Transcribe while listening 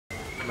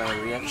my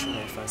reaction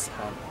I first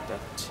had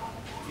that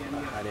I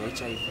had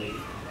HIV,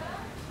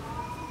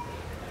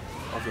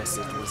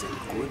 obviously it wasn't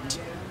good.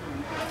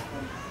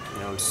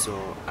 And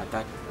also at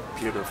that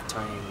period of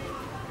time,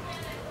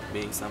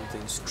 being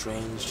something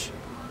strange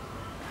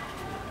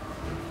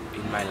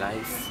in my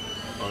life,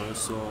 and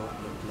also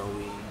not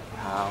knowing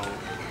how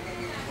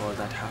all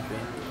that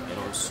happened, and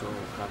also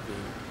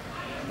having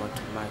not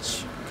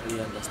much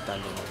clear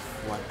understanding of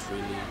what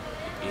really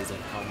it is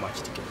and how much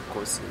it can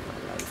cause in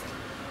my life.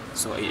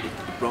 So it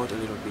brought a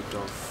little bit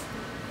of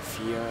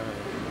fear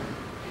and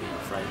being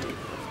frightened,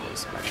 of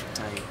course, by the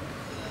time.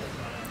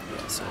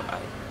 Yeah, so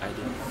I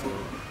didn't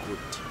feel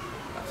good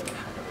after I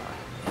had about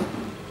it.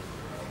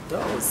 Though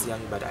I was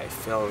young, but I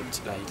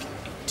felt like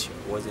it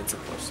wasn't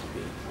supposed to be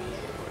me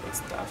and all that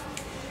stuff.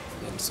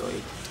 And so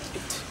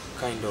it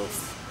kind of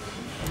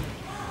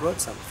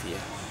brought some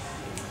fear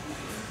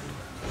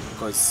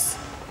because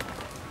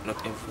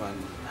not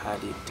everyone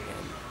had it,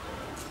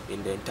 and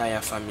in the entire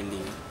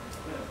family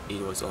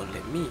it was only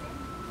me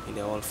in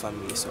the whole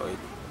family. So it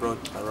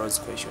arose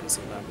questions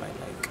in my mind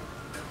like,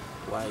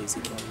 why is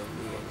it only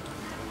me and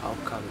how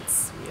come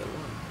it's me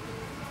alone?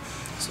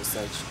 So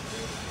such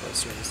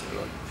questions a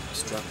lot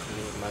struck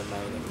me in my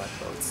mind and my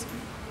thoughts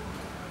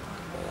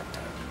at that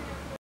time.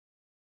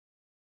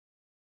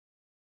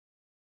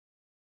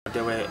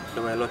 There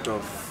were a lot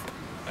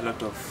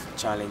of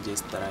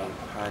challenges that I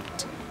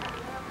had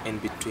in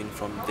between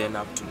from then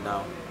up to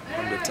now.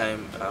 From the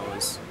time I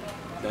was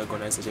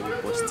diagnosed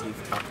HIV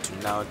positive up to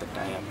now that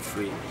I am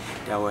free,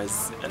 there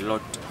was a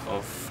lot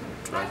of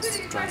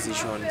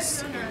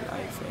transitions in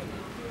life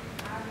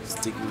and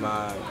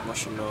stigma,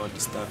 emotional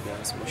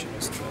disturbance, emotional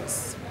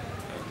stress,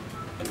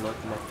 and a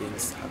lot more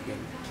things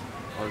happened.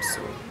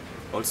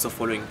 Also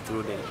following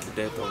through the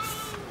death of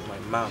my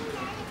mom,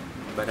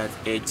 but at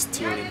age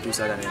still in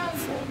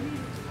 2004,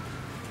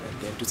 and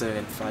then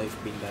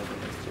 2005 being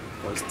diagnosed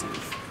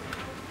positive,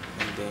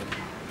 and then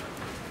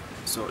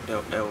so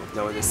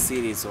there was a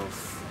series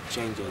of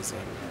changes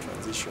and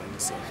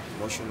transitions and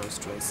emotional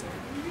stress,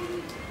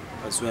 and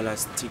as well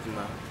as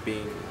stigma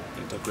being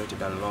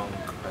integrated along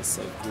as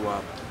I grew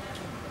up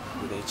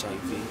with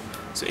HIV.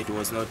 So it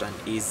was not an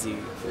easy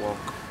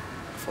walk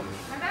for me.